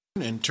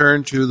And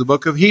turn to the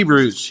book of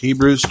Hebrews,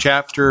 Hebrews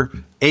chapter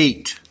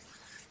 8.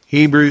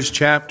 Hebrews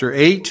chapter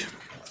 8.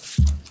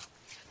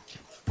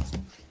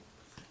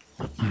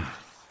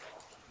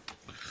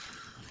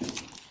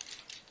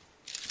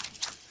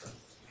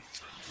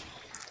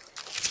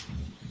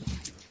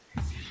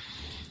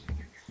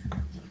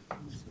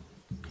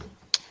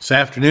 This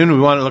afternoon we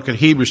want to look at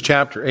Hebrews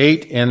chapter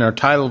 8, and our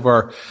title of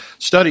our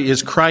study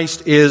is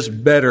Christ is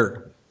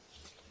Better.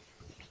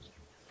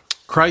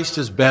 Christ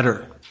is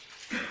better.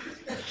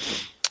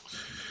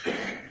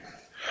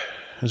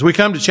 As we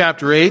come to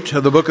chapter 8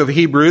 of the book of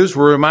Hebrews,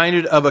 we're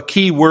reminded of a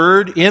key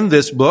word in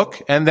this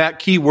book, and that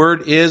key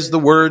word is the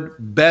word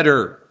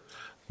better.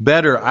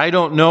 Better. I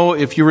don't know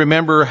if you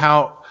remember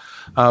how,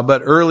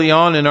 but early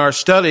on in our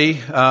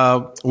study,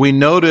 we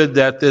noted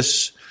that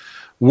this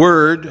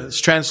word,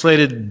 it's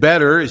translated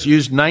better, is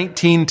used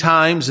 19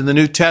 times in the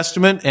New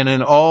Testament, and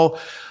in all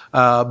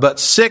but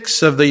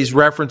 6 of these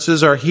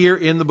references are here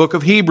in the book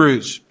of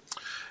Hebrews.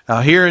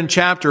 Here in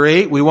chapter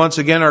 8, we once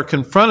again are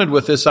confronted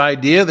with this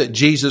idea that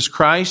Jesus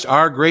Christ,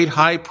 our great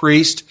high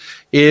priest,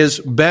 is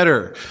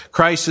better.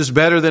 Christ is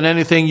better than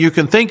anything you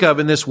can think of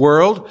in this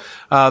world,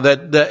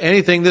 that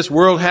anything this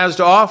world has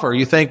to offer.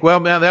 You think, well,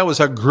 man, that was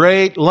a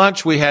great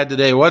lunch we had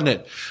today, wasn't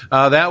it?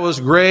 That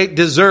was great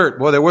dessert.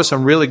 Well, there were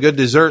some really good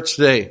desserts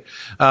today.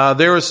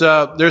 There's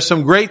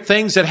some great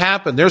things that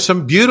happen. There's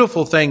some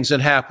beautiful things that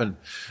happen.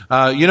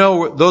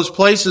 Those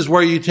places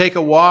where you take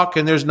a walk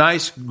and there's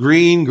nice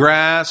green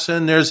grass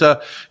and there's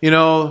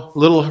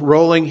little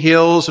rolling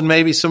hills and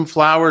maybe some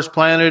flowers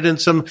planted and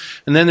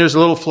then there's a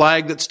little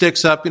flag that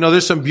sticks up.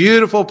 There's some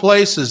beautiful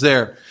places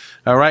there.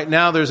 Right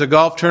now there's a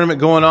golf tournament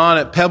going on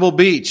at Pebble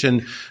Beach,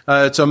 and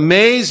it's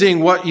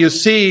amazing what you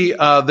see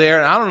there.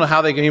 And I don't know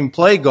how they can even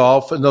play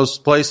golf in those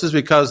places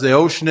because the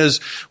ocean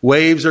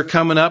waves are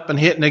coming up and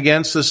hitting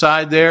against the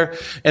side there.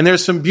 And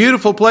there's some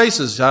beautiful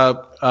places.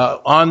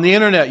 On the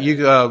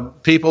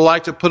internet, people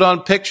like to put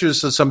on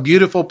pictures of some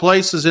beautiful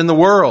places in the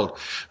world.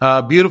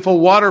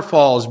 Beautiful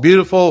waterfalls,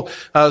 beautiful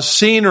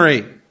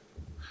scenery.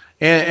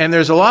 And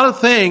there's a lot of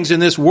things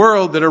in this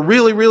world that are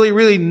really, really,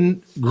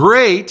 really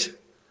great.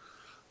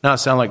 Now I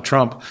sound like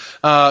Trump.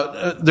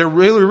 They're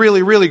really,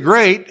 really, really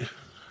great,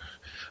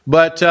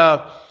 but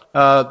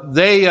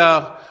they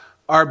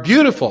are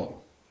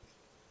beautiful.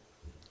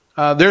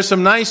 There's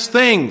some nice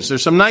things.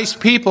 There's some nice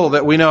people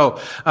that we know.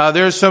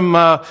 There's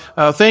some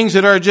things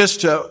that are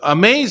just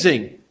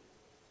amazing.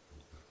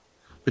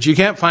 But you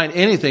can't find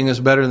anything that's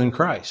better than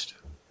Christ.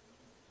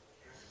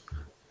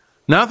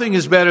 Nothing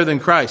is better than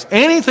Christ.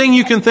 Anything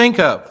you can think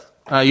of.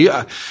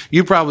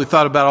 You probably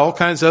thought about all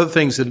kinds of other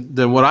things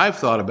than what I've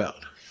thought about.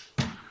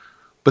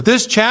 But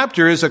this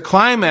chapter is a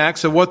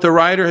climax of what the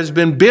writer has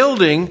been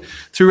building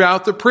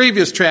throughout the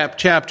previous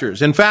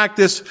chapters. In fact,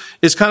 this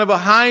is kind of a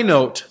high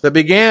note that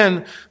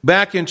began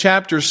back in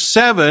chapter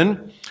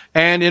 7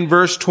 and in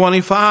verse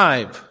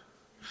 25,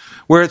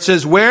 where it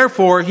says,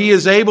 "Wherefore he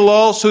is able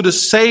also to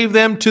save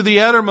them to the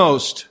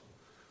uttermost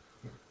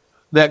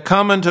that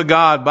come unto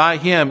God by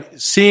him,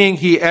 seeing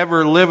he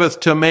ever liveth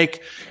to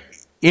make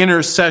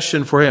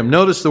intercession for him."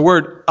 Notice the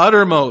word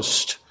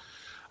uttermost.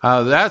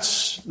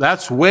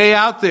 That's way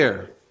out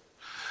there.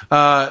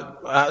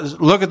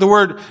 Look at the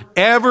word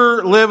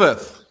ever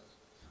liveth.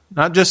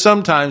 Not just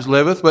sometimes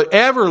liveth, but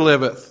ever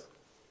liveth.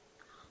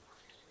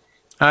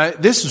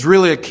 This is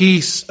really a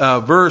key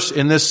verse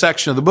in this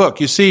section of the book.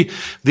 You see,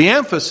 the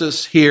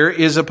emphasis here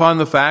is upon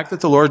the fact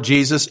that the Lord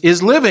Jesus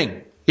is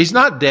living. He's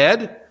not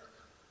dead.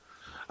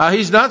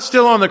 He's not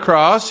still on the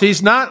cross.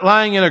 He's not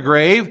lying in a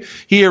grave.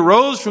 He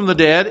arose from the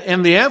dead,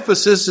 and the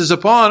emphasis is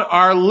upon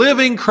our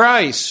living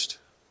Christ.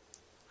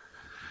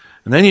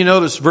 And then you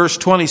notice verse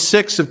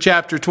 26 of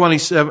chapter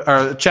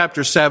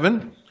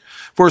 7.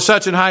 "For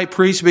such an high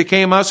priest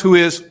became us who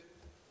is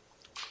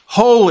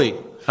holy."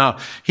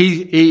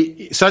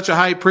 Such a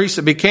high priest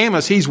that became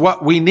us, he's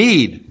what we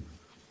need.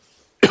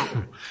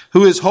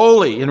 Who is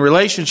holy in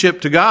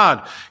relationship to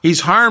God.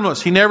 He's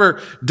harmless. He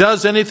never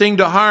does anything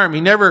to harm.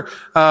 He never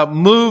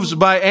moves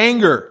by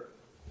anger.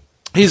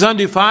 He's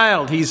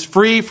undefiled. He's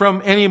free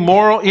from any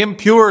moral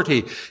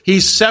impurity.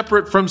 He's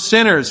separate from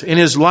sinners in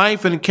his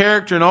life and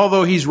character. And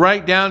although he's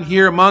right down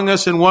here among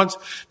us and wants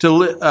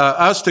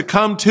us to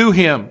come to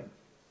him,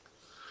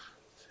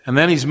 and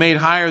then he's made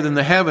higher than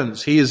the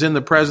heavens, he is in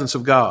the presence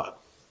of God.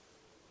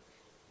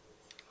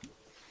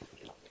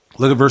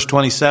 Look at verse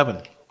 27.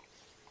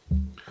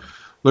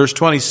 Verse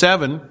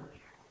 27,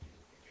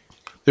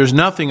 "There's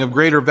nothing of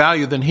greater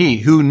value than he,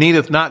 who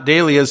needeth not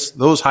daily as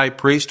those high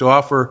priests to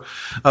offer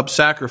up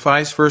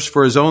sacrifice, first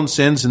for his own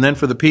sins and then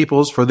for the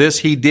people's. For this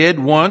he did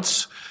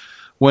once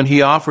when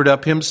he offered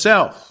up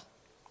himself."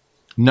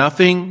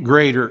 Nothing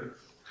greater.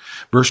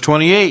 Verse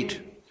 28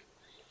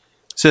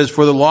 says,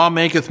 "For the law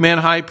maketh men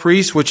high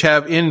priests which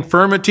have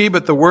infirmity,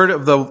 but the word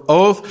of the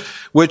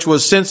oath, which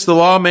was since the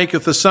law,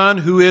 maketh the Son,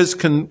 who is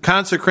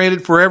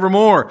consecrated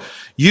forevermore."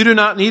 You do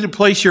not need to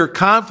place your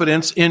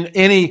confidence in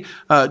any,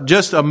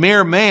 just a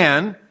mere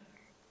man,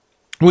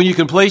 When you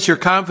can place your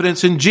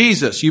confidence in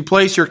Jesus, you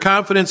place your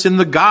confidence in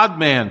the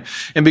God-man.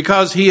 And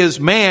because he is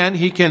man,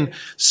 he can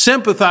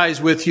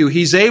sympathize with you.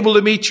 He's able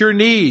to meet your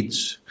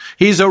needs.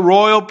 He's a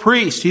royal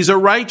priest. He's a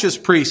righteous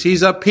priest.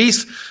 He's a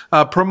peace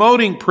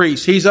promoting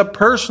priest. He's a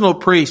personal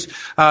priest.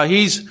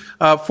 He's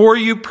for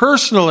you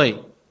personally.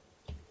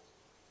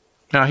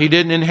 Now, he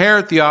didn't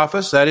inherit the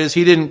office. That is,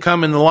 he didn't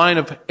come in the line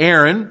of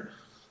Aaron.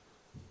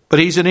 But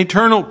he's an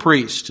eternal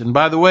priest. And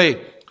by the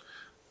way,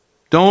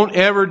 don't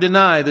ever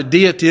deny the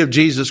deity of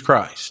Jesus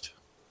Christ.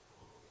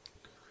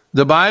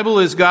 The Bible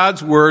is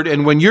God's word,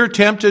 and when you're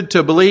tempted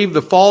to believe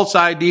the false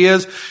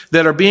ideas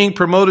that are being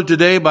promoted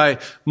today by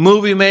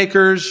movie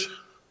makers,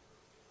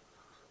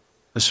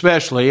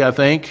 especially, I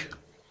think,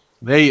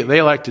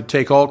 they like to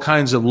take all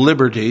kinds of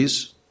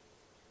liberties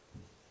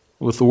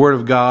with the Word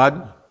of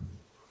God.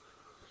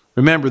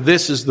 Remember,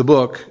 this is the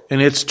book, and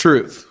it's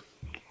truth.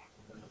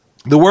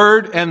 The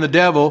Word and the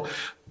devil,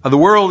 the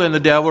world and the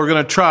devil are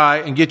going to try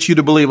and get you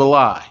to believe a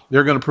lie.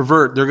 They're going to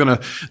pervert. They're going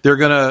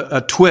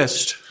to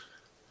twist.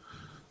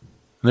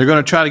 And they're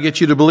going to try to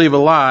get you to believe a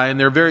lie, and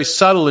they're very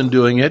subtle in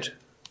doing it,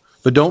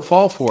 but don't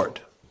fall for it.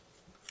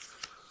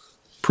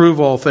 Prove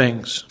all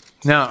things.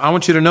 Now, I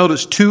want you to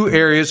notice two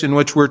areas in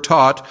which we're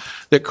taught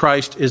that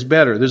Christ is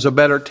better. There's a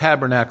better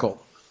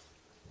tabernacle.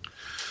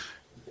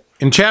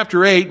 In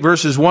chapter 8,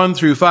 verses 1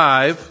 through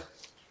 5,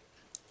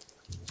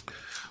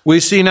 we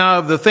see now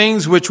of the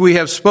things which we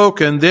have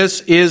spoken,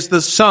 this is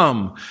the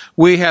sum.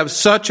 We have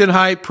such an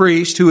high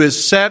priest who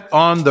is set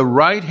on the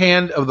right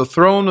hand of the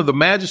throne of the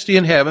majesty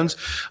in heavens,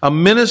 a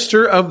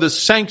minister of the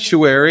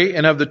sanctuary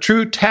and of the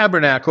true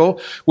tabernacle,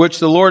 which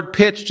the Lord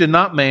pitched and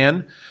not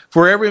man.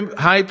 For every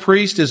high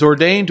priest is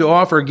ordained to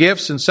offer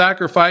gifts and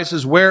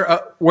sacrifices,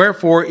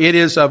 wherefore it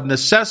is of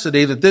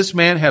necessity that this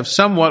man have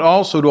somewhat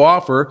also to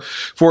offer.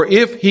 For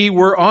if he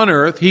were on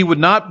earth, he would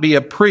not be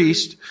a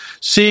priest,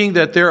 seeing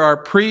that there are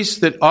priests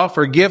that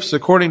offer gifts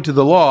according to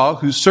the law,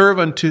 who serve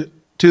unto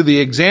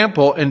the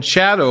example and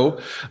shadow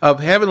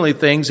of heavenly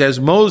things, as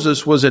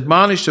Moses was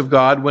admonished of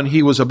God when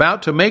he was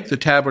about to make the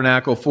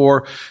tabernacle.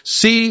 For,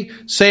 see,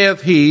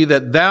 saith he,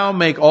 that thou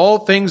make all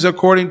things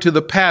according to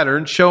the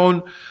pattern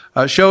showed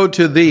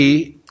to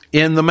thee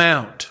in the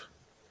mount.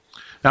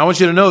 Now I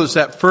want you to notice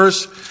that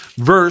first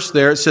verse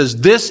there. It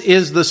says, this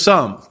is the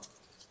sum.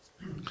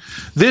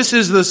 This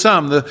is the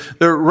sum.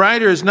 The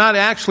writer is not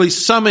actually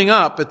summing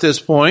up at this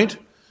point,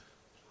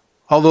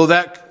 although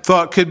that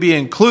thought could be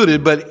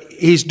included, but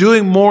he's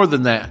doing more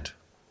than that.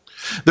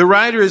 The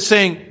writer is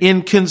saying,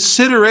 in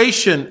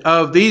consideration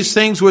of these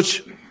things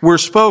which were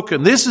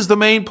spoken, this is the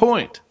main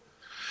point.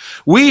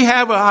 We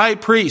have a high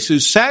priest who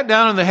sat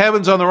down in the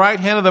heavens on the right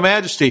hand of the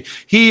majesty.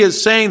 He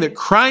is saying that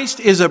Christ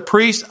is a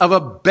priest of a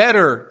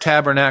better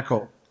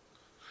tabernacle.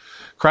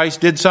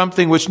 Christ did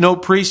something which no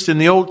priest in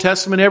the Old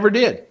Testament ever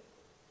did.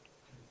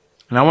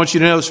 And I want you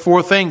to notice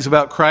four things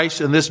about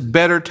Christ and this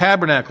better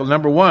tabernacle.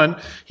 Number one,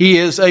 he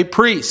is a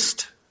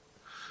priest.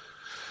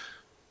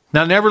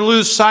 Now, never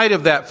lose sight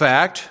of that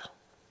fact.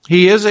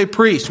 He is a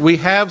priest. We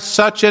have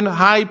such an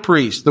high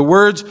priest. The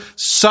words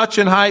such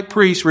an high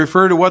priest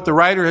refer to what the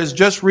writer has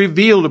just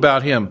revealed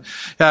about him.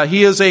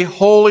 He is a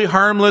holy,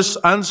 harmless,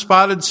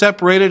 unspotted,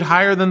 separated,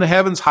 higher than the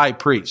heavens high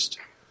priest.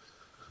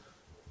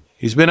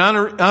 He's been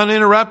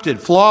uninterrupted,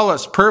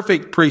 flawless,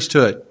 perfect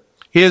priesthood.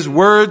 His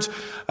words,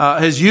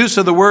 his use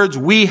of the words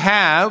we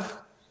have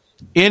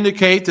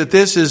indicate that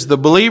this is the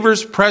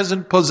believer's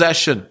present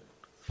possession.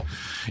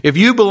 If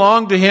you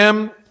belong to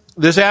him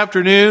this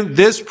afternoon,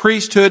 this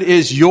priesthood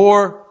is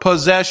your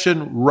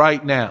possession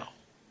right now.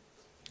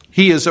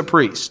 He is a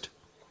priest.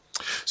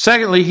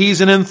 Secondly,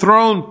 he's an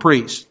enthroned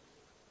priest.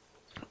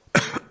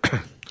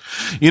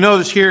 You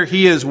notice here,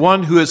 he is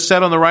one who is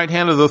set on the right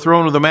hand of the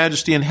throne of the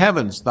majesty in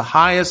heavens, the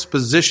highest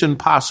position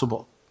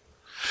possible.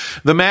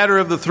 The matter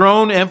of the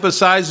throne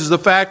emphasizes the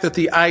fact that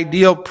the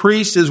ideal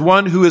priest is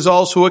one who is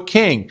also a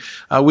king.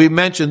 We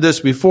mentioned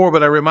this before,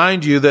 but I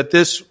remind you that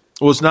this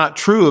was not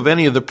true of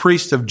any of the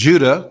priests of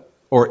Judah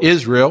or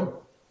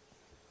Israel.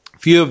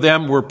 Few of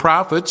them were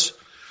prophets,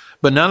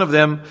 but none of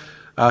them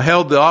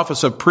held the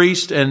office of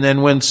priest. And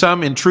then when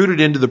some intruded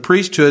into the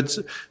priesthood,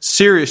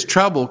 serious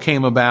trouble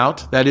came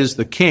about. That is,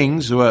 the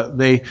kings,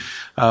 they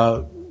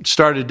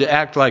started to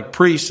act like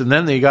priests, and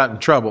then they got in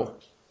trouble.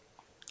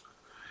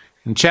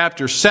 In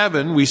chapter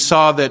 7, we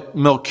saw that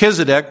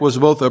Melchizedek was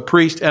both a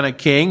priest and a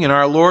king, and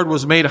our Lord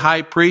was made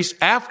high priest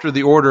after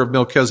the order of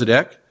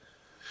Melchizedek.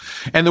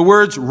 And the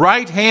words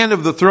right hand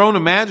of the throne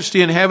of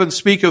majesty in heaven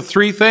speak of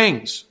three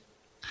things: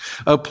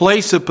 a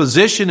place of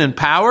position and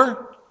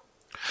power,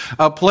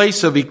 a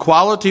place of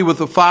equality with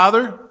the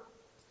Father,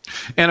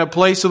 and a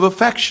place of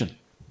affection.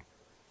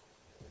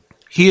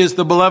 He is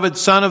the beloved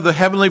Son of the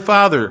Heavenly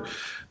Father.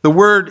 The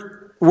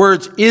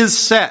words is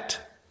set.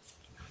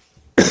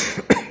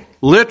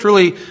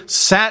 Literally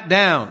sat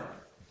down.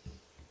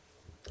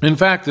 In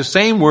fact, the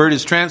same word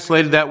is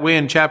translated that way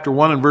in chapter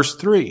 1 and verse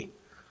 3.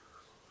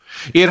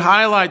 It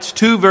highlights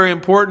two very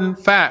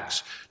important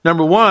facts.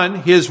 Number one,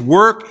 his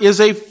work is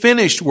a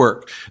finished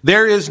work.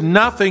 There is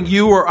nothing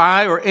you or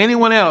I or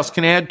anyone else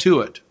can add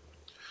to it.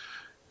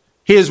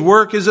 His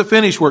work is a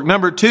finished work.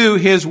 Number two,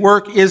 His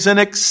work is an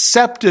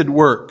accepted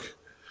work.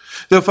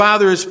 The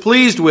Father is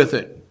pleased with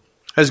it,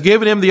 has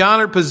given Him the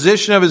honored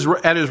position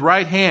at His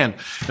right hand.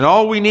 And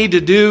all we need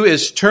to do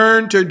is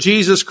turn to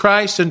Jesus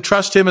Christ and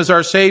trust Him as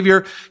our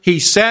Savior. He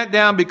sat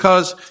down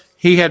because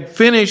He had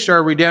finished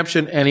our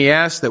redemption, and He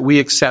asked that we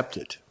accept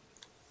it.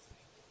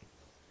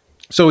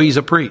 So He's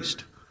a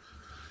priest.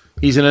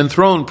 He's an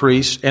enthroned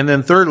priest. And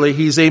then thirdly,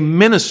 He's a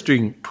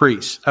ministering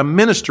priest. A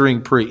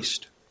ministering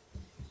priest.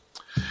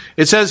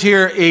 It says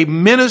here, a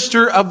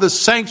minister of the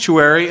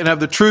sanctuary and of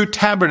the true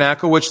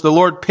tabernacle, which the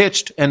Lord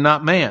pitched and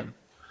not man.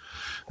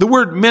 The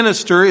word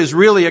minister is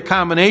really a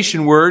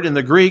combination word in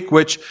the Greek,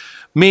 which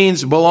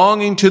means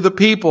belonging to the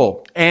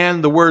people,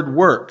 and the word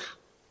work.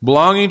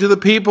 Belonging to the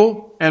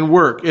people and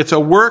work. It's a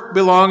work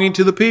belonging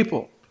to the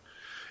people.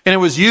 And it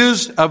was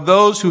used of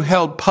those who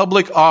held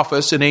public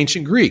office in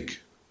ancient Greek.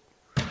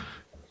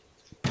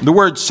 The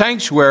word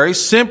sanctuary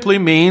simply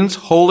means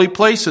holy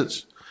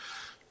places.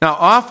 Now,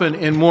 often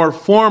in more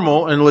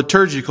formal and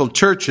liturgical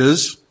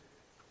churches,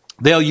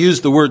 they'll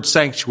use the word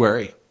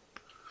sanctuary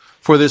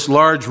for this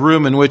large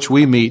room in which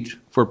we meet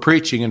for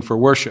preaching and for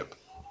worship.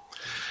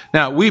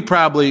 Now, we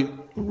probably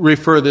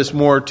refer this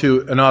more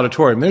to an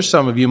auditorium. There's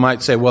some of you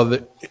might say, well,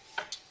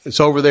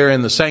 it's over there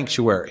in the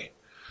sanctuary.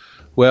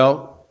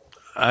 Well,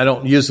 I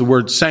don't use the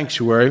word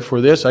sanctuary for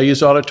this. I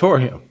use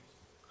auditorium.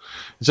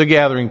 It's a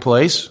gathering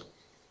place.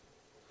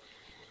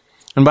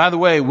 And by the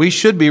way, we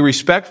should be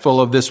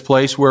respectful of this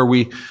place where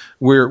we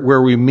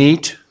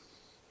meet.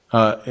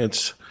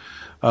 It's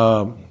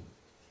where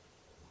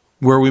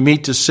we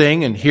meet to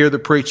sing and hear the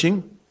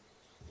preaching.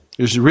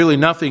 There's really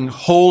nothing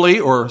holy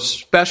or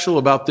special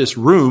about this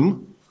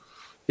room.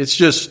 It's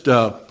just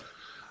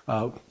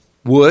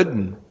wood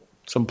and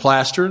some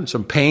plaster and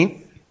some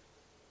paint.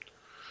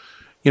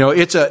 You know,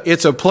 it's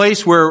a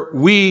place where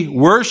we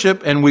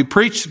worship and we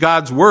preach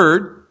God's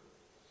word.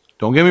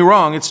 Don't get me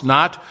wrong; it's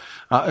not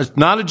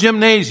a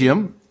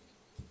gymnasium.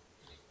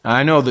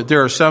 I know that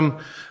there are some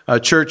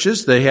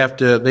churches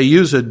they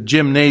use a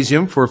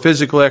gymnasium for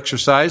physical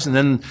exercise,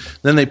 and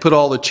then they put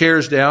all the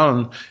chairs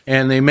down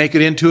and they make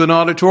it into an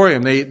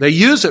auditorium. They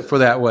use it for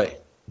that way.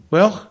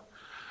 Well,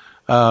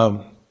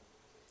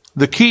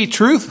 the key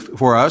truth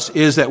for us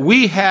is that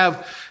we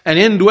have an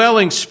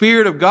indwelling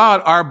Spirit of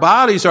God. Our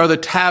bodies are the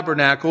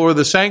tabernacle or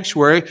the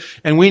sanctuary,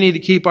 and we need to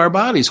keep our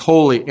bodies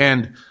holy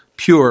and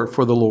pure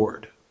for the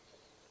Lord.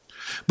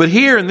 But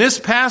here in this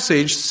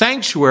passage,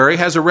 sanctuary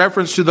has a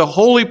reference to the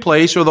holy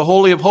place or the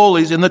Holy of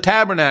Holies in the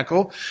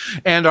tabernacle.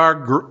 And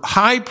our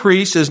high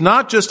priest is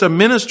not just a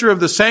minister of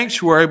the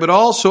sanctuary, but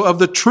also of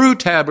the true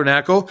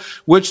tabernacle,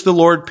 which the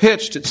Lord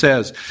pitched, it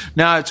says.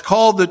 Now, it's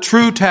called the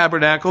true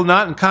tabernacle,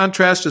 not in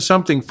contrast to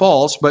something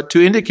false, but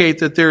to indicate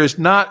that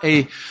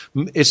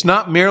it's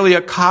not merely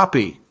a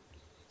copy.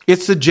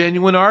 It's the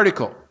genuine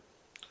article.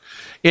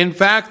 In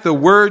fact, the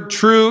word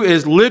true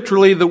is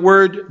literally the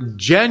word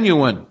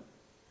genuine.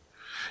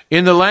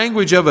 In the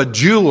language of a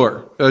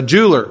jeweler,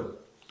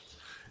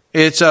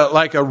 it's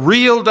like a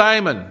real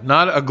diamond,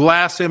 not a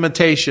glass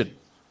imitation.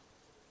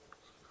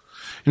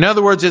 In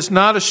other words, it's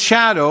not a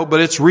shadow, but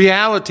it's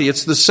reality.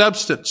 It's the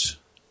substance.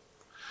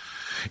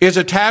 It's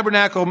a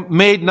tabernacle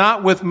made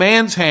not with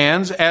man's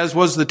hands, as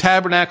was the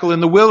tabernacle in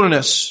the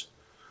wilderness,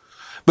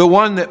 but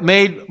one that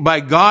made by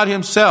God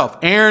Himself.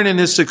 Aaron and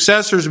his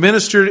successors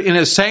ministered in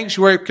a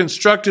sanctuary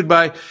constructed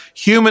by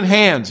human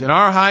hands, and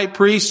our high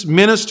priest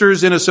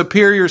ministers in a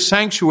superior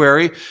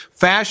sanctuary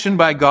fashioned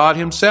by God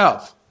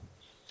Himself.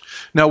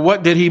 Now,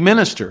 what did He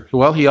minister?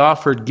 Well, He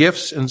offered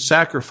gifts and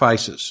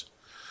sacrifices.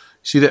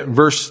 See that in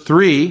verse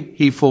 3,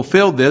 He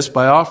fulfilled this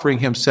by offering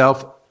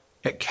Himself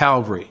at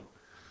Calvary.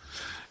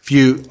 If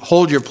you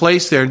hold your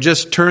place there and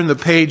just turn the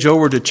page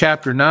over to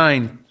chapter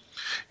 9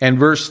 and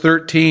verse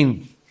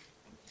 13,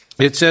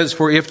 it says,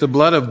 for if the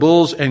blood of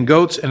bulls and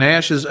goats and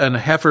ashes and a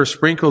heifer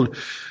sprinkled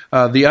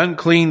the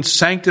unclean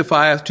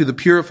sanctifieth to the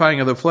purifying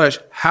of the flesh,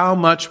 how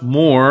much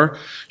more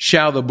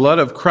shall the blood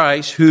of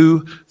Christ,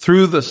 who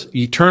through the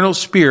eternal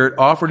Spirit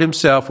offered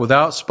Himself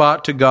without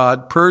spot to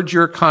God, purge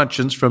your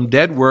conscience from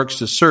dead works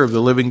to serve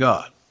the living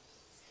God?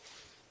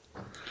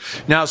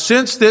 Now,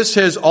 since this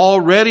has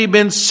already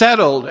been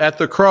settled at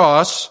the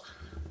cross,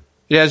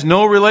 it has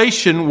no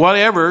relation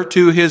whatever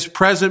to His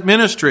present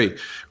ministry.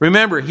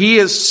 Remember, He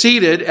is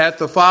seated at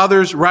the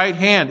Father's right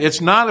hand. It's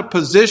not a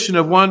position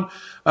of one,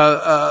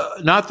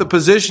 not the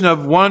position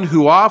of one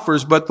who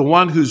offers, but the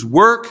one whose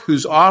work,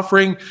 whose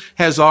offering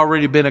has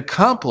already been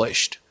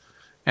accomplished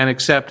and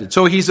accepted.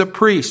 So He's a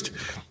priest.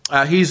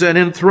 He's an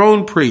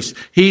enthroned priest.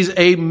 He's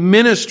a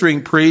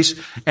ministering priest.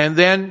 And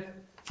then,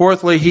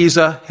 fourthly, He's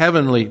a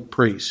heavenly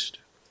priest.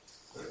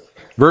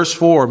 Verse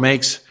 4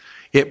 makes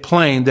it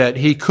plain that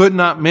He could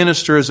not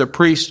minister as a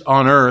priest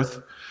on earth.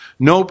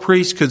 No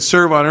priest could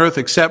serve on earth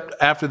except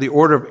after the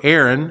order of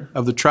Aaron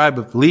of the tribe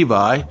of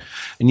Levi.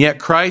 And yet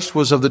Christ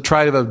was of the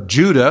tribe of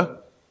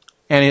Judah,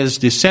 and His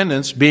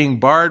descendants being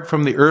barred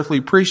from the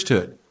earthly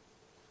priesthood.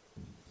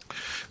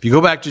 If you go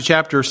back to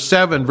chapter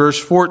 7, verse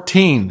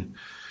 14,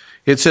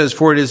 It says,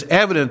 for it is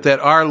evident that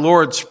our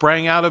Lord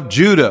sprang out of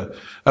Judah,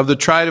 of the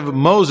tribe of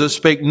Moses,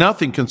 spake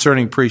nothing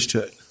concerning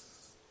priesthood.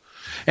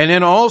 And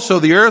then also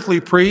the earthly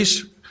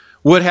priest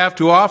would have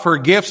to offer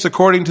gifts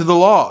according to the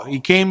law. He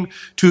came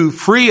to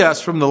free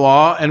us from the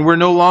law, and we're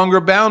no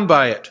longer bound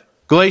by it.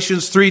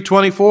 Galatians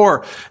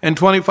 3:24 and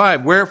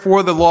 25.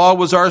 Wherefore the law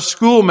was our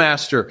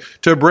schoolmaster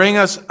to bring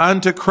us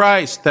unto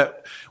Christ,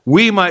 that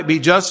we might be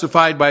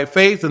justified by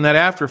faith, and that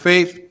after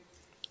faith,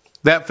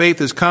 that faith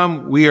has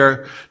come, we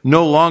are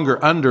no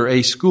longer under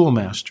a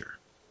schoolmaster.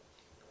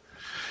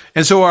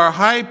 And so our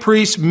high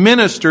priest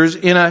ministers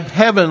in a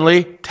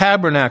heavenly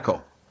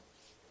tabernacle.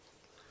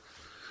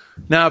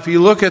 Now, if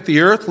you look at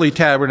the earthly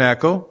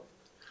tabernacle,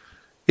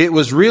 it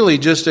was really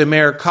just a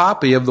mere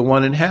copy of the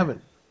one in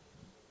heaven.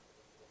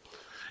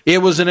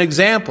 It was an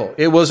example.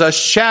 It was a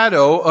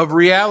shadow of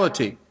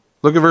reality.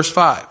 Look at verse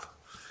 5.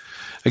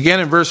 Again,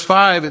 in verse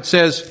 5, it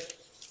says,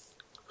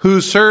 who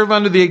serve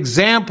under the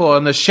example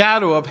and the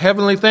shadow of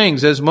heavenly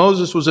things, as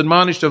Moses was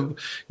admonished of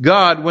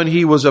God when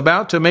he was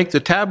about to make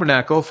the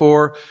tabernacle.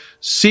 For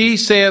see,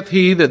 saith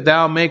he, that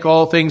thou make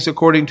all things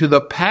according to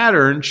the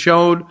pattern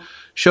showed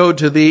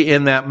to thee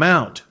in that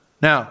mount.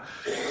 Now,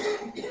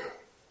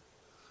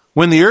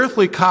 when the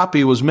earthly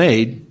copy was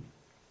made,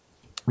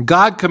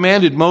 God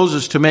commanded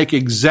Moses to make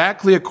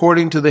exactly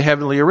according to the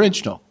heavenly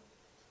original.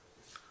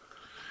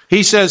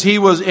 He says he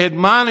was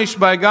admonished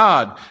by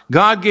God.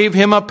 God gave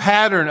him a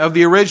pattern of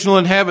the original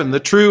in heaven,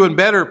 the true and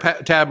better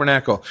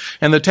tabernacle.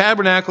 And the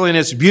tabernacle in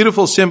its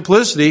beautiful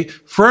simplicity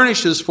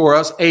furnishes for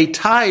us a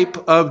type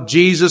of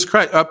Jesus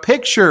Christ, a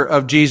picture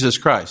of Jesus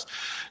Christ.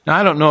 Now,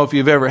 I don't know if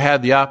you've ever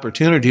had the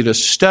opportunity to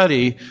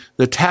study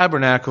the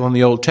tabernacle in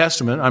the Old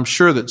Testament. I'm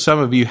sure that some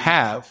of you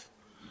have.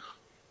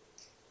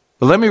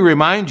 But let me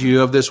remind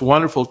you of this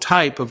wonderful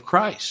type of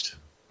Christ.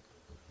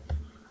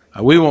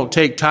 We won't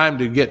take time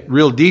to get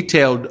real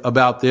detailed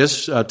about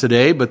this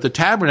today, but the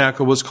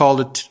tabernacle was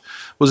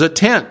a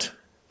tent,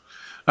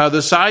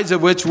 the sides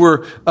of which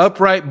were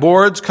upright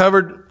boards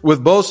covered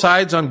with both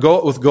sides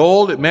with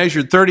gold. It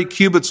measured 30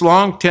 cubits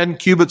long, 10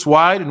 cubits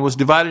wide, and was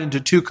divided into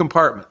two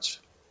compartments.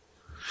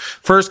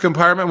 First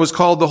compartment was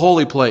called the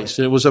holy place.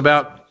 It was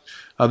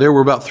there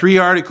were about 3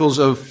 articles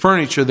of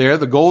furniture there: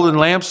 the golden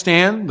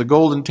lampstand, the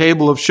golden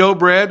table of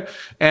showbread,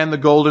 and the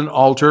golden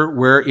altar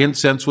where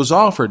incense was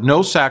offered.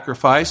 No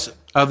sacrifice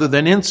other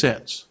than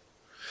incense.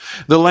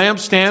 The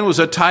lampstand was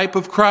a type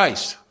of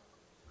Christ.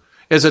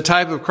 It's a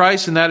type of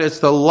Christ in that it's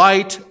the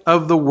light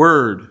of the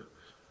Word.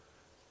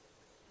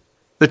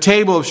 The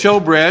table of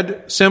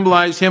showbread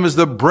symbolized him as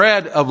the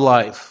bread of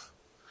life.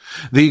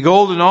 The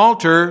golden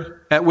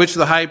altar at which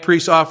the high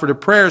priest offered a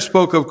prayer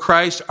spoke of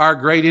Christ, our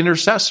great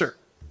intercessor.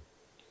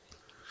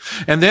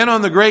 And then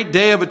on the great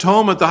day of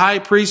atonement, the high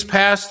priest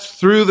passed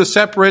through the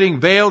separating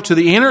veil to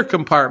the inner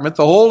compartment,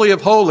 the Holy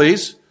of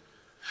Holies,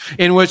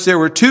 in which there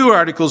were 2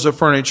 articles of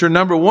furniture.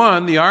 Number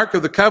 1, the Ark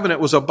of the Covenant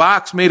was a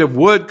box made of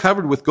wood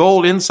covered with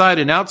gold inside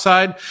and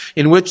outside,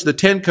 in which the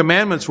 10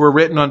 Commandments were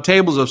written on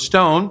tables of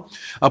stone,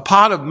 a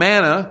pot of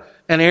manna,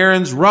 and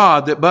Aaron's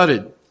rod that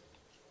budded.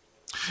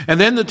 And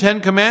then the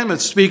 10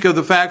 Commandments speak of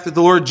the fact that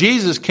the Lord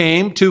Jesus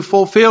came to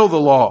fulfill the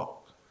law.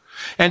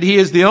 And he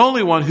is the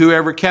only one who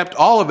ever kept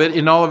all of it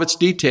in all of its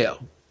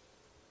detail.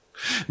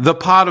 The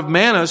pot of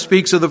manna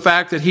speaks of the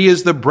fact that he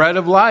is the bread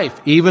of life,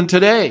 even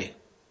today.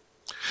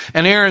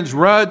 And Aaron's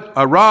rod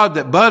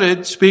that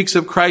budded speaks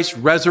of Christ's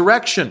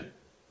resurrection.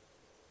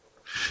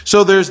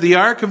 So there's the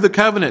Ark of the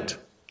Covenant.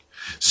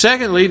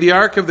 Secondly, the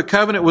Ark of the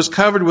Covenant was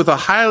covered with a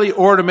highly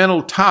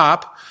ornamental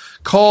top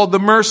called the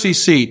mercy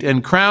seat,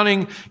 and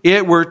crowning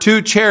it were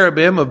 2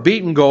 cherubim of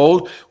beaten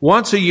gold.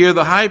 Once a year,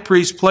 the high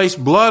priest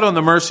placed blood on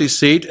the mercy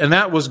seat, and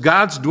that was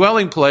God's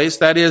dwelling place.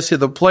 That is,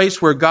 the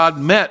place where God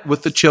met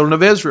with the children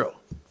of Israel.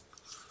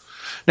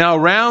 Now,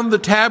 around the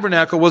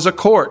tabernacle was a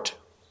court,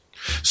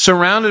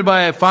 surrounded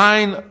by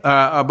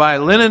a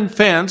linen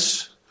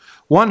fence,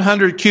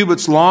 100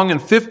 cubits long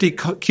and 50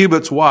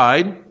 cubits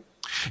wide.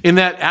 In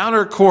that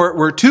outer court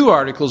were 2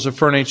 articles of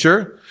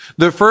furniture.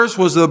 The first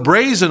was the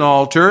brazen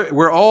altar,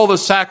 where all the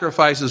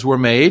sacrifices were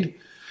made,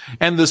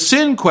 and the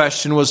sin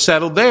question was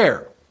settled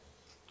there.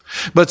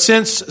 But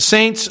since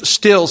saints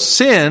still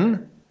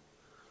sin,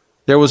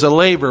 there was a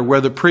laver where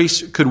the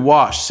priest could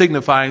wash,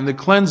 signifying the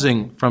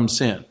cleansing from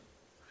sin.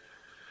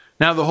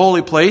 Now the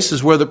holy place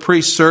is where the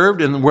priests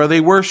served and where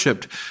they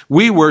worshiped.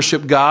 We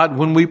worship God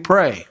when we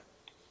pray.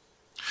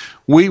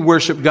 We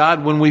worship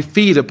God when we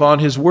feed upon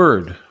His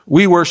Word.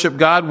 We worship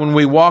God when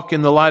we walk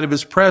in the light of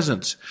His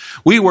presence.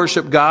 We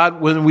worship God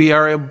when we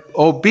are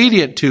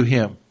obedient to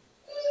Him.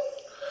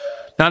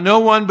 Now, no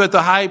one but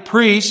the high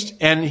priest,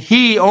 and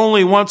he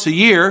only once a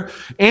year,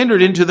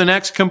 entered into the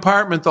next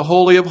compartment, the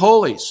Holy of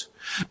Holies.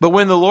 But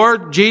when the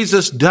Lord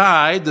Jesus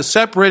died, the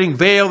separating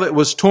veil that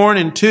was torn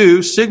in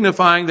 2,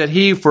 signifying that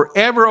He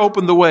forever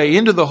opened the way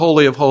into the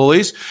Holy of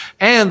Holies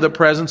and the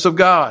presence of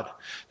God.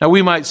 Now,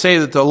 we might say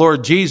that the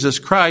Lord Jesus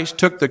Christ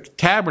took the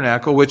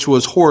tabernacle, which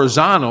was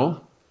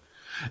horizontal,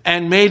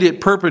 and made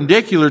it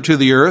perpendicular to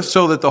the earth,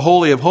 so that the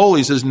Holy of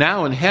Holies is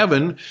now in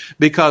heaven,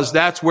 because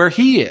that's where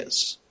He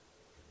is.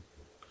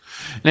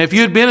 And if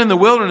you had been in the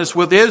wilderness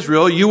with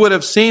Israel, you would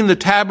have seen the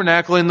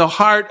tabernacle in the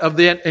heart of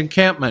the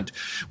encampment,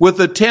 with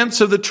the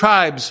tents of the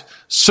tribes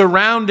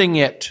surrounding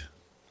it.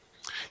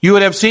 You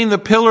would have seen the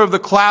pillar of the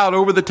cloud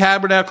over the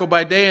tabernacle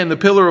by day and the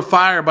pillar of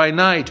fire by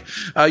night.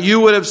 You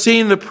would have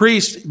seen the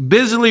priests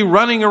busily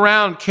running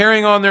around,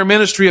 carrying on their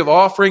ministry of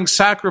offering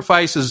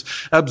sacrifices,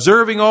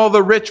 observing all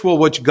the ritual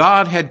which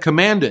God had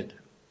commanded.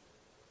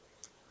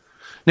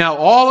 Now,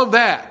 all of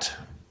that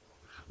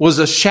was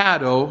a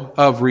shadow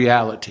of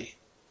reality.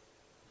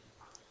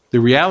 The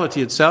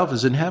reality itself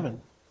is in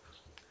heaven.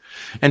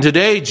 And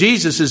today,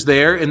 Jesus is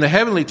there in the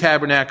heavenly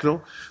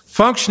tabernacle,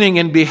 functioning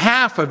in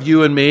behalf of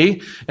you and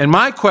me. And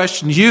my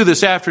question to you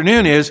this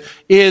afternoon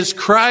is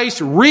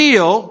Christ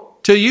real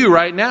to you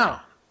right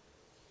now?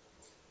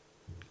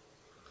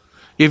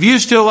 If you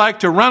still like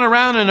to run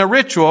around in a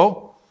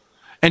ritual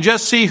and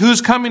just see who's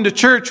coming to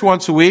church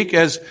once a week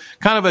as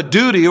kind of a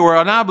duty or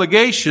an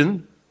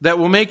obligation that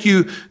will make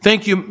you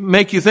think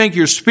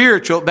you're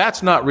spiritual,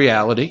 that's not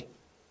reality.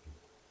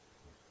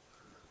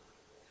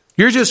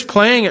 You're just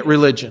playing at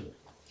religion.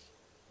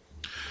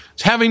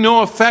 It's having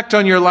no effect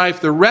on your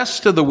life the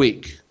rest of the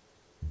week.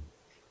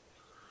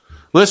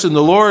 Listen,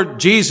 the Lord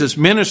Jesus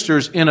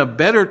ministers in a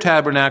better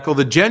tabernacle,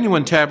 the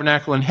genuine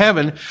tabernacle in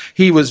heaven.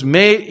 He has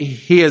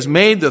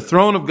made the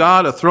throne of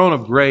God a throne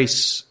of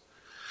grace.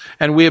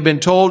 And we have been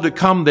told to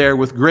come there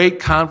with great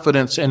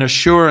confidence and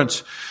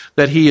assurance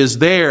that He is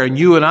there. And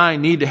you and I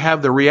need to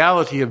have the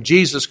reality of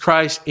Jesus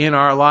Christ in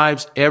our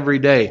lives every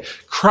day.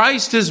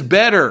 Christ is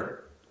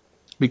better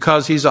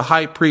because He's a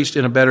high priest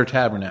in a better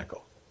tabernacle.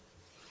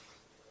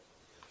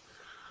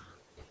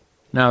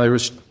 Now, there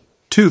was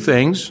two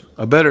things: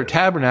 a better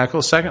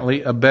tabernacle,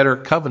 secondly, a better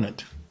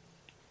covenant.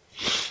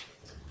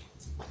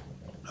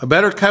 A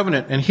better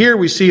covenant. And here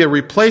we see a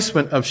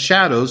replacement of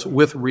shadows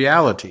with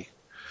reality.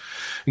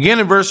 Again,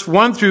 in verse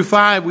 1 through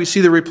 5, we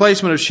see the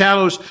replacement of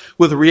shadows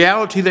with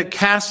reality that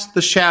casts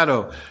the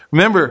shadow.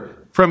 Remember,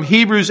 from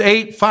Hebrews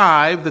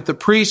 8:5, that the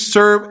priests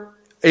serve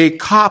a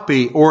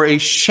copy or a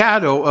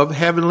shadow of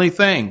heavenly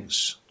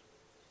things.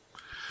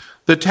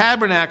 The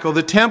tabernacle,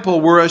 the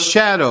temple were a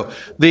shadow.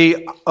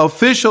 The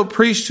official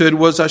priesthood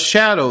was a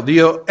shadow.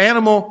 The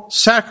animal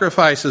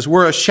sacrifices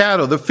were a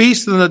shadow. The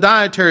feasts and the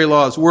dietary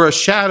laws were a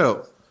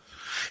shadow.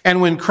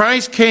 And when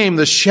Christ came,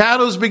 the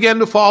shadows began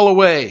to fall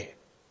away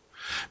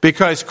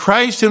because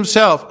Christ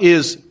Himself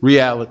is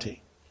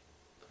reality.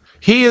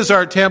 He is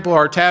our temple,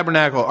 our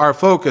tabernacle, our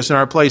focus, and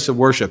our place of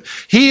worship.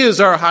 He is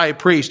our high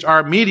priest,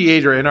 our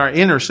mediator, and our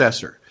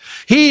intercessor.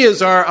 He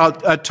is our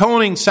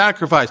atoning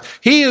sacrifice.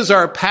 He is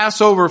our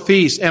Passover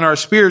feast and our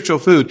spiritual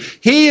food.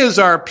 He is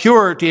our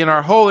purity and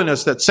our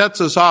holiness that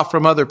sets us off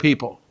from other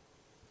people.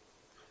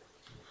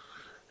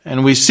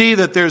 And we see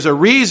that there's a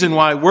reason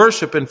why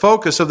worship and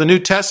focus of the New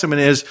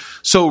Testament is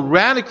so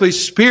radically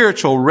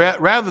spiritual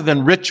rather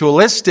than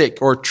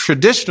ritualistic or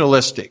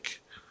traditionalistic.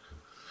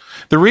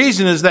 The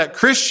reason is that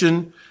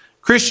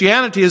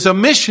Christianity is a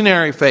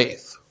missionary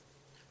faith.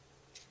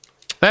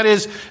 That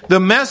is, the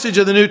message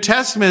of the New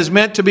Testament is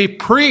meant to be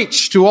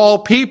preached to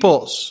all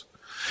peoples.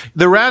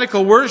 The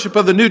radical worship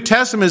of the New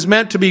Testament is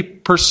meant to be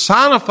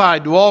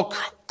personified to all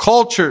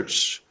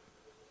cultures.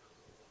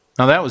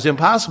 Now, that was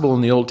impossible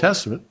in the Old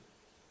Testament.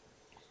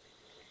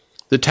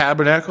 The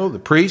tabernacle, the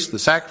priests, the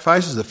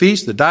sacrifices, the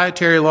feasts, the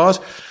dietary laws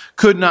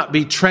could not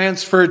be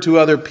transferred to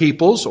other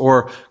peoples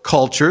or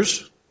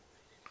cultures.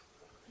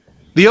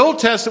 The Old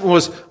Testament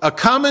was a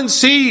come and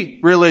see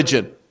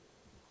religion.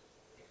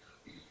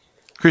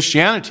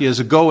 Christianity is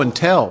a go and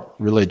tell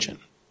religion.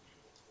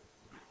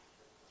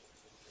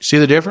 See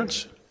the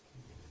difference?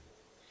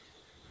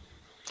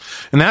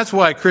 And that's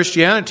why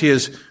Christianity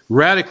is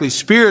radically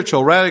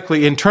spiritual,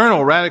 radically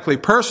internal, radically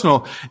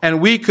personal, and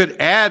we could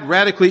add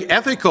radically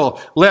ethical,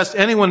 lest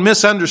anyone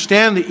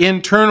misunderstand the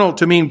internal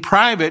to mean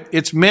private.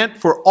 It's meant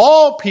for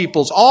all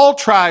peoples, all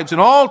tribes, and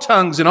all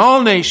tongues, and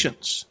all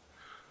nations.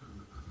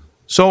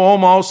 So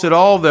almost that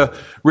all the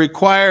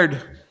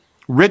required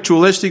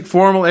ritualistic,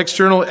 formal,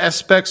 external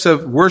aspects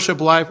of worship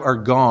life are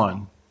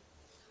gone.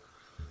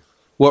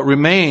 What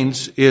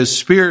remains is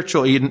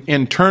spiritual,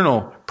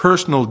 internal,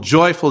 personal,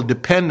 joyful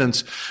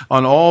dependence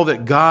on all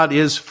that God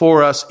is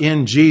for us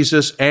in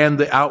Jesus and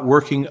the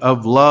outworking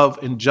of love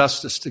and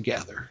justice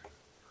together.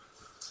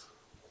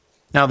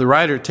 Now, the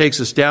writer takes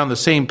us down the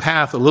same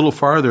path a little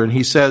farther, and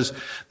he says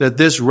that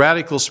this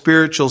radical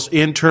spiritual,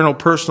 internal,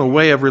 personal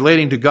way of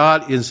relating to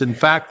God is, in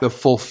fact, the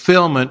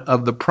fulfillment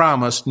of the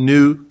promised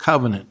new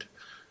covenant.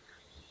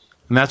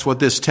 And that's what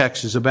this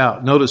text is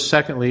about. Notice,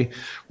 secondly,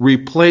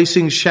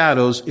 replacing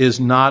shadows is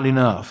not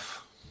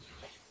enough.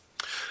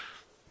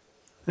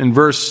 In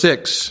verse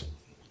 6,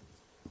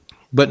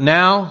 but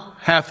now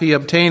hath he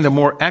obtained a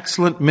more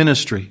excellent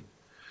ministry,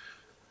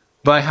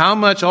 by how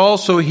much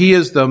also he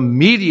is the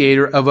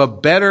mediator of a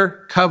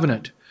better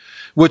covenant,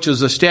 which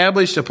is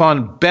established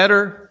upon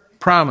better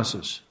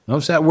promises.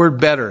 Notice that word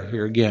better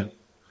here again.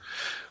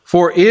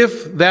 For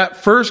if that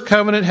first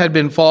covenant had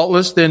been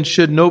faultless, then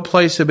should no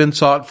place have been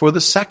sought for the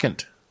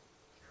second.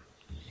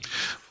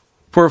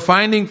 For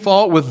finding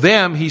fault with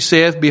them, he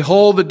saith,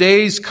 Behold, the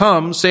days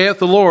come, saith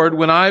the Lord,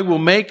 when I will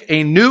make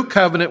a new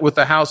covenant with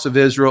the house of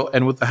Israel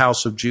and with the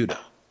house of Judah.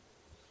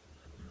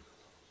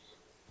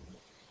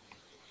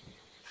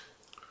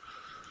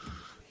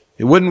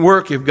 It wouldn't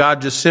work if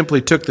God just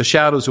simply took the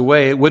shadows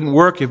away. It wouldn't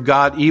work if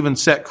God even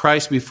set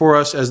Christ before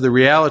us as the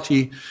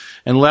reality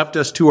and left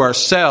us to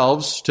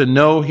ourselves to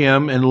know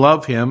Him and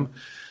love Him.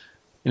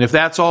 And if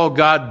that's all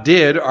God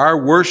did,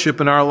 our worship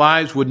and our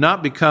lives would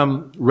not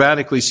become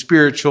radically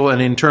spiritual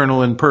and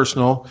internal and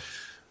personal,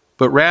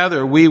 but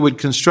rather we would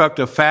construct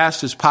a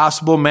fast as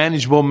possible,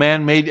 manageable,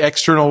 man-made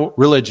external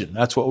religion.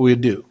 That's what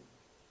we'd do.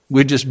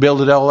 We'd just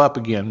build it all up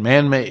again,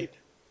 man-made.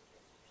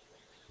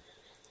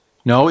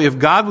 No, if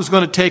God was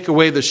going to take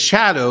away the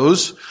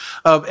shadows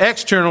of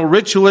external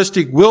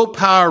ritualistic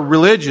willpower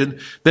religion,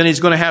 then He's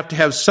going to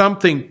have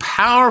something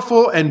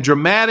powerful and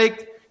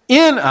dramatic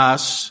in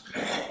us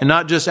and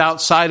not just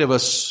outside of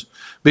us.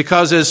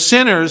 Because as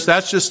sinners,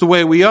 that's just the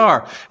way we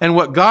are. And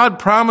what God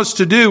promised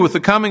to do with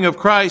the coming of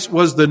Christ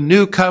was the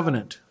new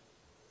covenant.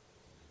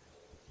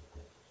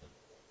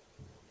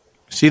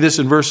 See this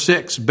in verse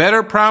 6.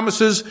 Better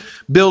promises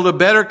build a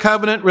better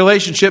covenant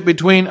relationship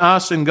between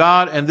us and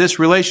God, and this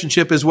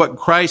relationship is what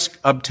Christ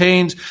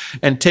obtains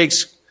and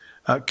takes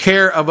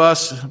care of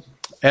us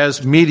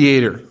as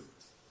mediator.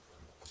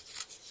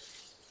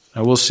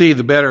 Now we'll see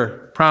the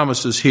better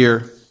promises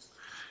here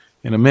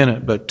in a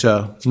minute, but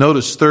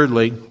notice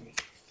thirdly,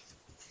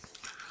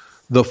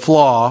 the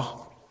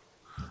flaw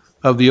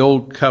of the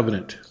old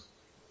covenant.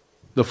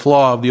 The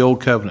flaw of the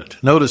old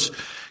covenant. Notice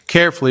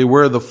carefully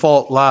where the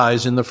fault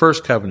lies in the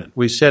first covenant.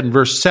 We said in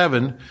verse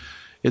 7,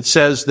 it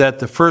says that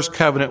the first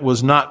covenant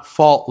was not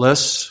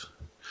faultless.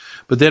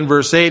 But then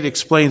verse 8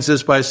 explains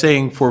this by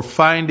saying, for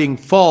finding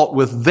fault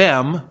with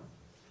them,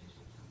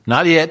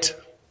 not it,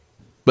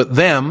 but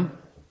them.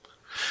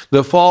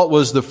 The fault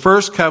was the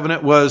first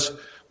covenant was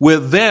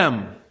with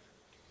them.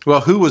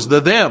 Well, who was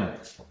the them?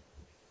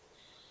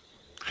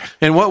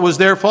 And what was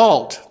their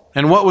fault?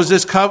 And what was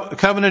this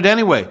covenant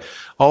anyway?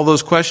 All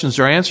those questions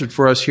are answered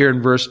for us here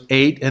in verse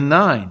 8 and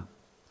 9.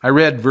 I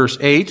read verse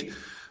 8. It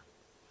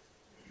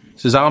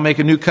says, I'll make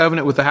a new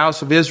covenant with the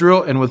house of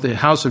Israel and with the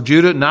house of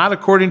Judah, not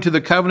according to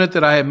the covenant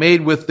that I have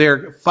made with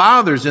their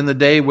fathers in the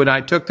day when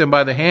I took them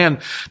by the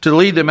hand to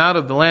lead them out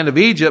of the land of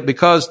Egypt,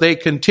 because they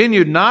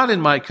continued not in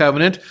my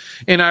covenant,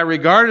 and I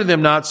regarded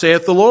them not,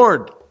 saith the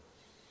Lord.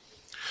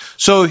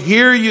 So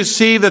here you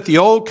see that the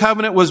old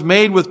covenant was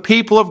made with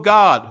people of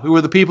God. Who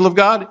were the people of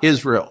God?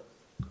 Israel.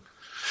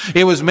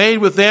 It was made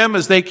with them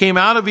as they came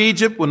out of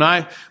Egypt,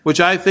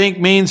 which I think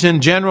means in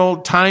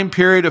general time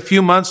period a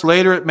few months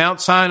later at Mount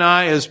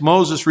Sinai as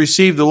Moses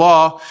received the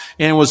law,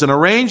 and it was an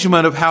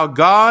arrangement of how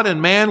God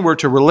and man were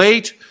to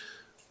relate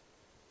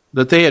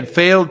that they had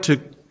failed to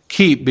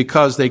keep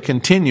because they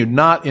continued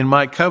not in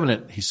my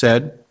covenant, he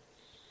said.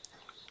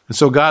 And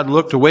so God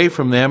looked away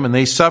from them and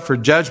they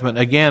suffered judgment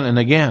again and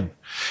again.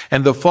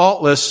 And the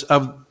faultiness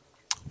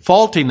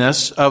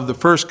of the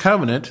first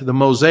covenant, the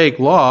Mosaic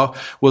law,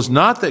 was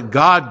not that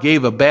God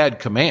gave a bad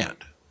command,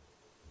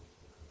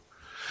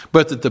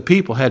 but that the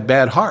people had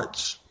bad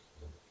hearts.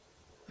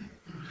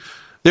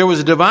 There was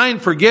a divine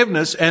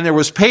forgiveness and there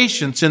was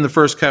patience in the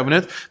first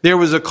covenant. There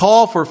was a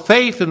call for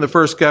faith in the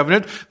first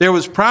covenant. There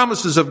was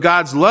promises of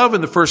God's love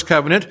in the first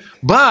covenant,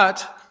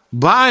 but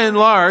by and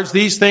large,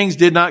 these things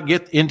did not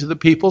get into the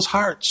people's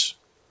hearts.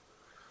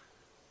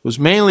 It was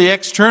mainly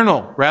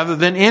external rather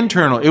than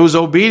internal. It was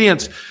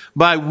obedience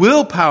by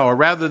willpower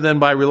rather than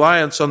by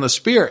reliance on the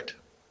Spirit.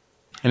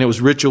 And it was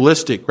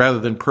ritualistic rather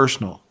than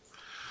personal.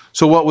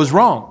 So what was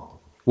wrong?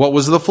 What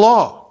was the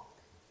flaw?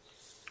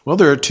 Well,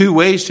 there are two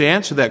ways to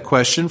answer that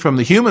question, from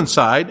the human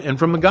side and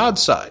from the God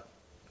side.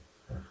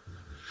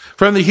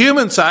 From the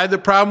human side, the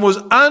problem was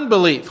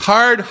unbelief,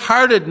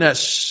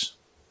 hard-heartedness.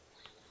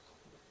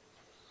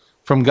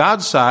 From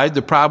God's side,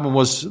 the problem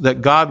was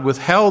that God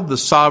withheld the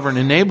sovereign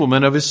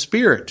enablement of His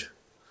Spirit.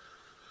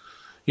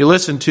 You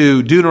listen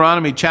to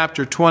Deuteronomy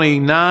chapter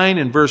 29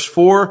 and verse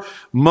 4.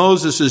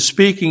 Moses is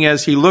speaking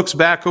as he looks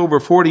back over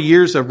 40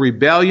 years of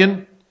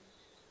rebellion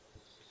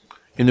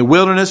in the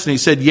wilderness. And he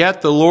said,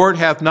 Yet the Lord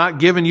hath not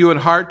given you an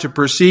heart to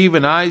perceive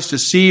and eyes to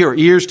see or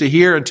ears to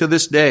hear until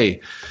this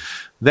day.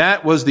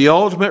 That was the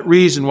ultimate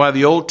reason why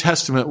the Old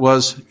Testament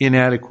was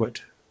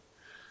inadequate.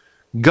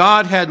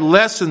 God had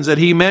lessons that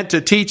He meant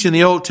to teach in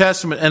the Old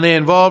Testament, and they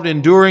involved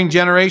enduring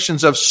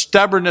generations of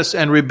stubbornness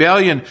and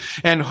rebellion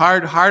and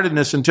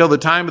hard-heartedness until the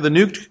time of the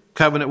new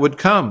covenant would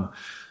come.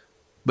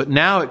 But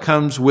now it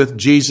comes with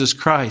Jesus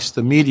Christ,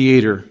 the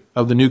mediator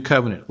of the new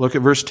covenant. Look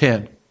at verse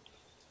 10.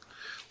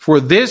 For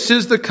this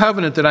is the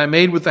covenant that I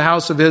made with the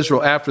house of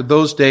Israel after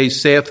those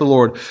days, saith the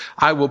Lord.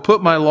 I will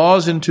put my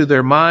laws into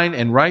their mind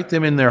and write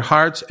them in their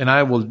hearts, and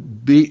I will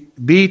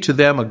be to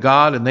them a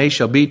God, and they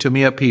shall be to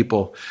me a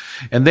people.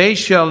 And they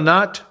shall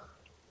not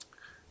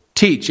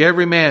teach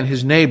every man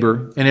his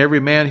neighbor and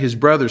every man his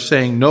brother,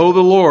 saying, Know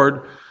the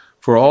Lord,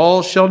 for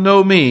all shall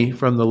know me,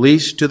 from the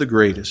least to the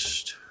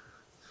greatest.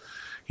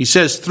 He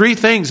says three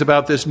things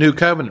about this new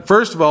covenant.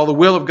 First of all, the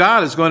will of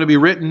God is going to be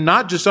written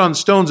not just on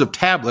stones of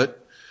tablet,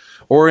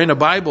 or in a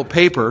Bible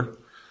paper,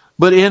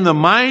 but in the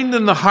mind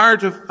and the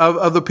heart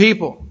of the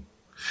people.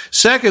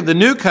 Second, the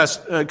new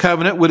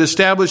covenant would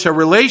establish a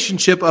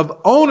relationship of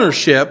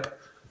ownership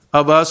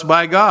of us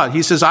by God.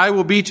 He says, I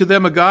will be to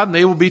them a God, and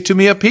they will be to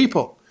me a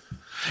people.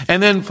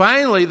 And then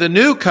finally, the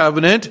new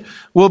covenant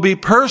will be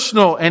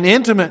personal and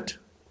intimate.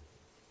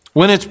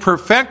 When it's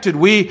perfected,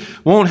 we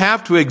won't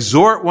have to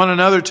exhort one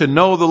another to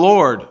know the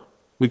Lord,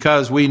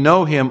 because we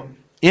know Him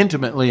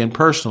intimately and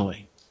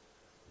personally.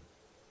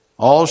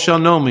 All shall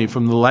know me,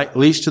 from the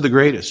least to the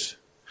greatest.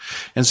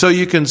 And so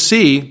you can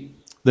see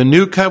the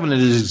new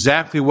covenant is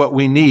exactly what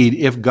we need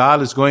if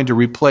God is going to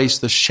replace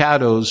the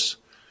shadows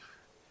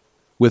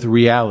with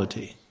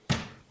reality.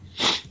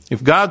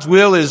 If God's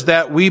will is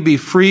that we be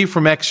free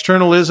from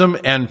externalism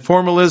and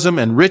formalism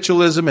and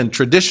ritualism and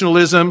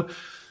traditionalism,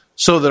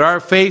 so that our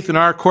faith and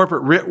our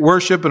corporate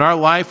worship and our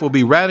life will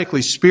be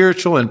radically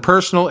spiritual and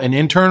personal and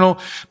internal,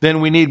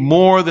 then we need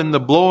more than the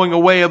blowing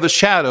away of the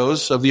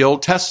shadows of the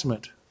Old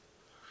Testament.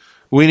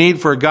 We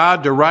need for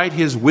God to write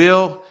His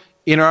will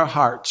in our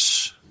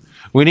hearts.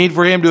 We need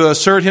for Him to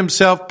assert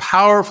Himself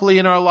powerfully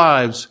in our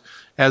lives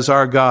as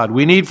our God.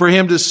 We need for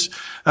Him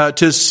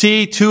to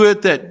see to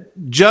it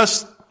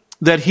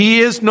that He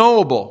is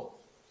knowable.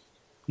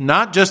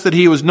 Not just that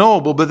He was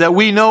knowable, but that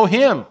we know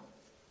Him.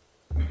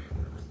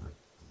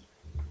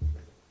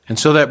 And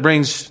so that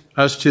brings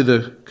us to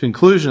the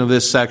conclusion of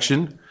this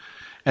section.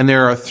 And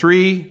there are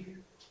three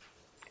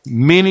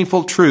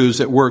meaningful truths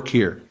at work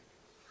here.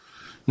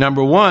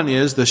 Number one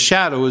is the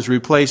shadow is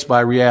replaced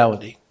by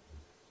reality.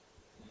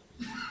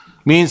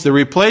 Means the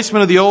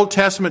replacement of the Old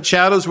Testament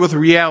shadows with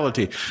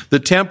reality.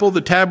 The temple,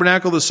 the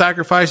tabernacle, the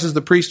sacrifices,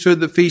 the priesthood,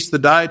 the feast, the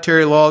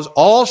dietary laws,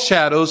 all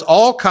shadows,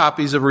 all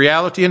copies of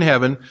reality in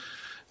heaven,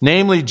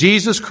 namely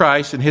Jesus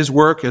Christ and His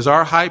work as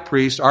our high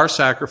priest, our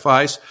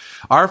sacrifice,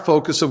 our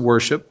focus of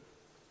worship.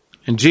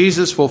 And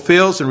Jesus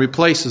fulfills and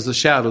replaces the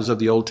shadows of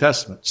the Old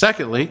Testament.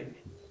 Secondly,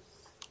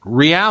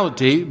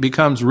 reality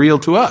becomes real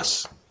to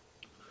us.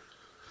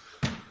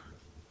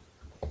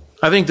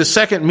 I think the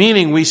second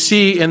meaning we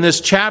see in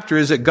this chapter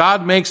is that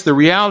God makes the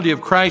reality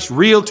of Christ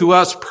real to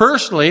us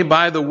personally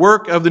by the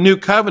work of the new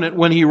covenant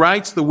when He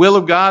writes the will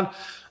of God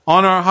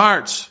on our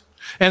hearts.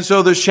 And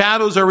so the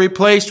shadows are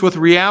replaced with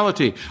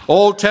reality.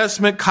 Old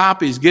Testament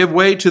copies give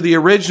way to the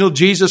original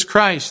Jesus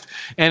Christ.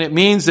 And it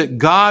means that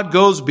God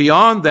goes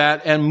beyond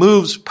that and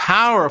moves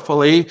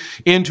powerfully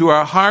into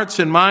our hearts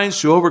and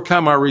minds to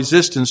overcome our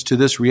resistance to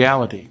this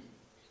reality.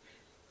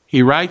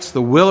 He writes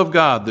the will of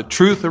God, the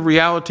truth of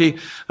reality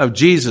of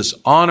Jesus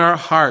on our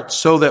hearts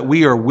so that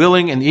we are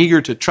willing and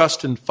eager to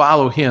trust and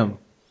follow Him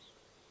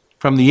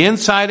from the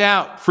inside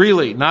out,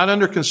 freely, not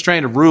under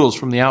constraint of rules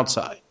from the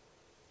outside.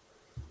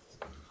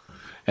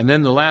 And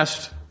then the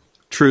last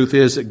truth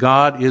is that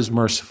God is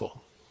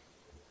merciful.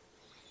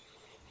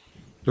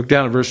 Look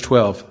down at verse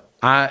 12.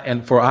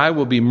 For I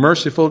will be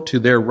merciful to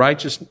their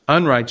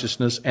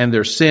unrighteousness, and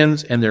their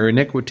sins and their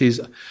iniquities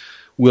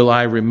will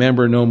I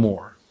remember no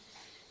more.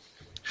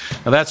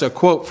 Now that's a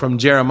quote from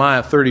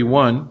Jeremiah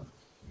 31.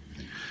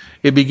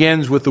 It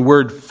begins with the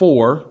word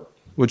for,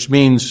 which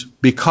means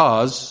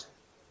because.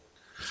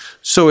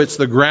 So it's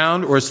the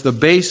ground, or it's the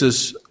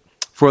basis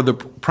for the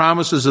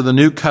promises of the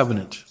new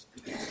covenant.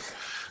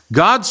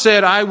 God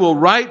said, I will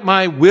write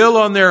my will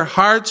on their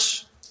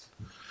hearts.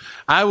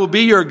 I will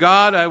be your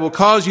God. I will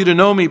cause you to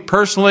know me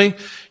personally.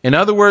 In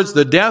other words,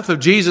 the death of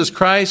Jesus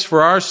Christ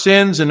for our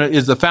sins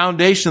is the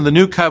foundation of the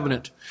new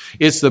covenant.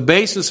 It's the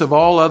basis of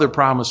all other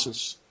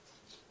promises.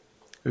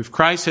 If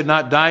Christ had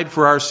not died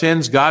for our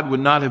sins, God would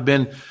not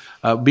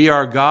have be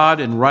our God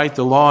and write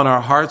the law in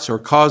our hearts or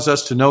cause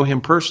us to know Him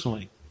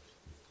personally.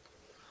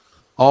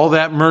 All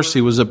that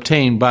mercy was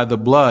obtained by the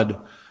blood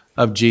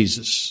of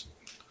Jesus.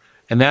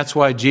 And that's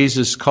why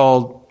Jesus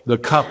called the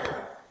cup,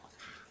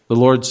 the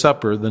Lord's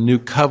Supper, the new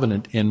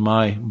covenant in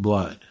my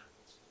blood.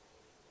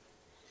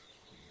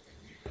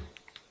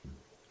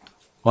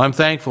 Well, I'm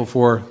thankful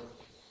for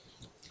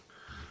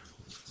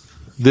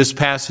this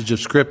passage of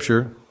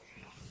Scripture,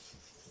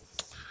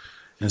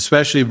 and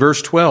especially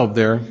verse 12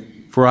 there,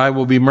 for I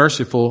will be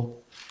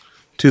merciful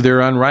to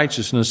their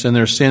unrighteousness, and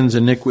their sins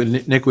and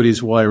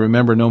iniquities will I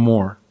remember no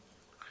more.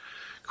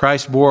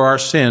 Christ bore our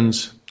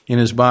sins in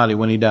His body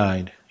when He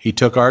died. He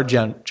took our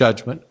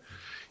judgment.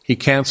 He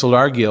canceled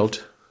our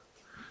guilt.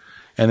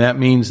 And that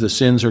means the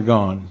sins are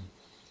gone.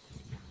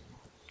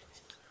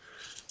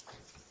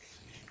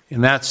 In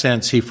that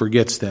sense, He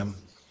forgets them.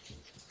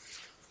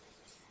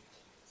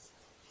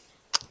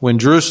 When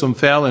Jerusalem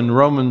fell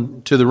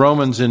to the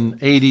Romans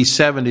in AD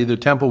 70, the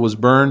temple was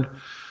burned.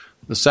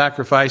 The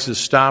sacrifices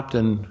stopped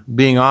and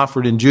being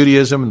offered in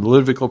Judaism, and the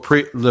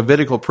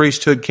Levitical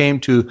priesthood came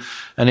to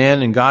an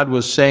end, and God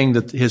was saying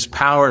that His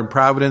power and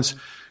providence,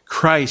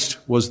 Christ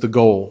was the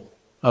goal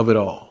of it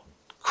all.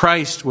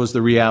 Christ was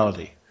the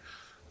reality.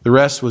 The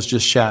rest was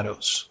just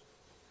shadows.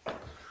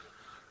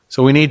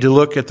 So we need to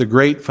look at the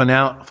great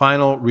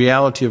final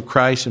reality of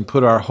Christ and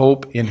put our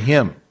hope in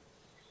Him.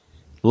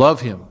 Love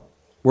Him.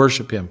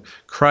 Worship Him.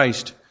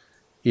 Christ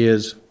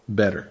is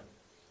better.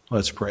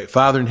 Let's pray.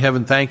 Father in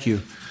heaven, thank You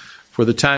for the time